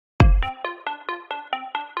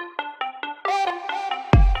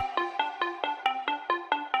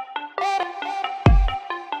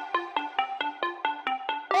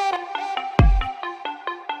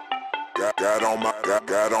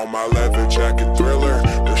got on my leather jacket Thriller.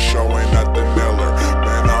 The show ain't nothing iller.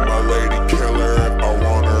 Man, I'm a lady killer. If I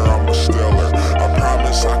want her, I'ma steal her. I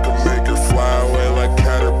promise I can make her fly away like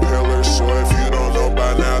caterpillars. So if you don't know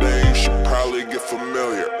by now, then you should probably get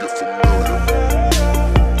familiar. So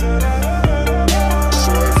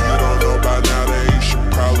if you don't know by now, then you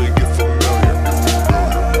should probably get familiar.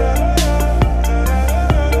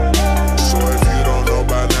 So if you don't know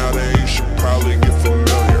by now, then you should probably get familiar.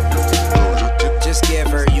 Just give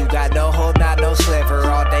her, you got no hold, not no sliver.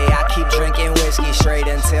 All day I keep drinking whiskey straight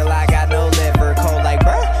until I got no liver. Cold like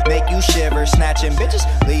burr, make you shiver. Snatching bitches,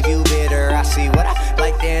 leave you bitter. I see what I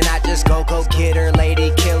like, then I just go get her.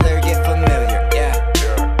 Lady killer, get familiar, yeah.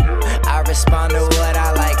 I respond to what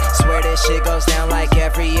I like. Swear this shit goes down like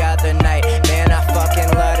every other night. Man, I fucking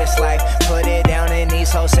love this life. Put it down and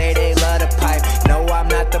these hoes say they love the pipe. No, I'm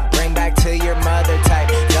not the bring back to your mother type.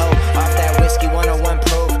 No, off that whiskey 101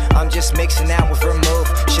 proof. I'm just mixing out with vermouth.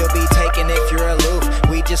 She'll be taken if you're aloof.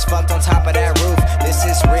 We just fucked on top of that roof. This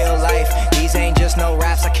is real life. These ain't just no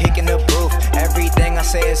raps I kick in the booth. Everything I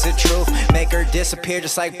say is the truth. Make her disappear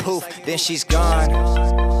just like poof. Then she's gone.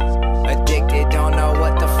 Addicted, don't know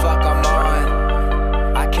what the fuck I'm on.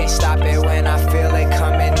 I can't stop it when I feel it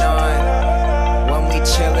coming on. When we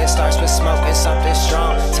chill, it starts with smoking something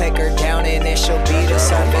strong. Take her down and then she'll beat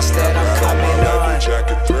us up. Instead I'm coming on.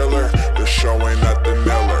 Jacket Thriller, the show ain't nothing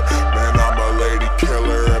iller. Man, I'm a lady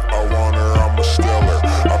killer. If I want her, I'ma steal her.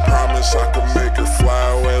 I promise I can make her fly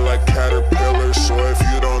away like caterpillars. So if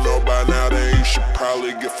you don't know by now, then you should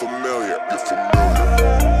probably get familiar.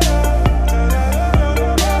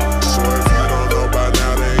 So if you don't know by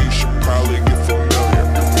now, then you should probably get familiar.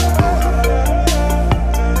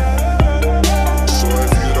 So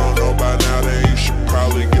if you don't know by now, then you should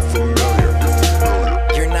probably get familiar.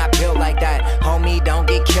 You're not built like that, homie, don't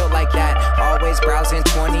get killed like that. Always browsing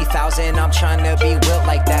 20,000, I'm trying to be built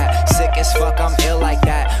like that. Sick as fuck, I'm ill like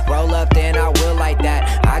that. Roll up, then I will like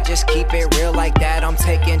that. I just keep it real like that. I'm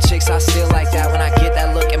taking chicks, I still like that. When I get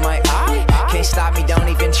that look in my eye, can't stop me, don't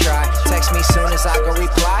even try. Text me soon as I go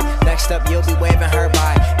reply. Next up, you'll be waving her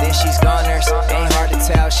by. Then she's goners, ain't hard to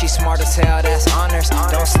tell. She's smart as hell, that's honors.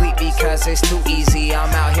 Don't sleep because it's too easy.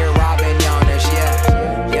 I'm out here robbing yawners,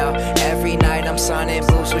 yeah. Yo, every night I'm signing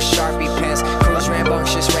boobs with Sharpie pens. Cruise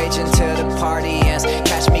rambunctious, raging till the party ends.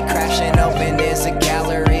 Catch me crashing open is the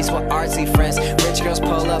galleries with artsy friends. Rich girls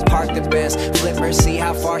pull up, park the Benz. Flip her, see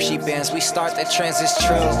how far she bends. We start the trends, it's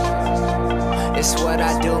true. It's what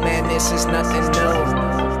I do, man, this is nothing new.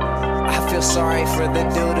 I feel sorry for the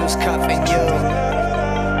dude who's cuffing you.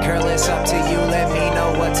 Girl, it's up to you, let me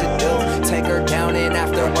know what to do. Take her down and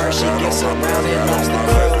afterwards she gets around and loves the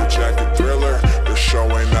crew. Jacket Thriller, the show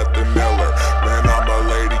ain't nothing iller. Man, I'm a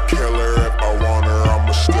lady killer. If I want her,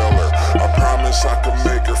 I'ma steal her. I promise I can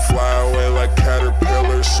make her fly away like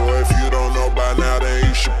caterpillars. So if you don't know by now, then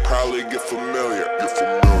you should probably get familiar.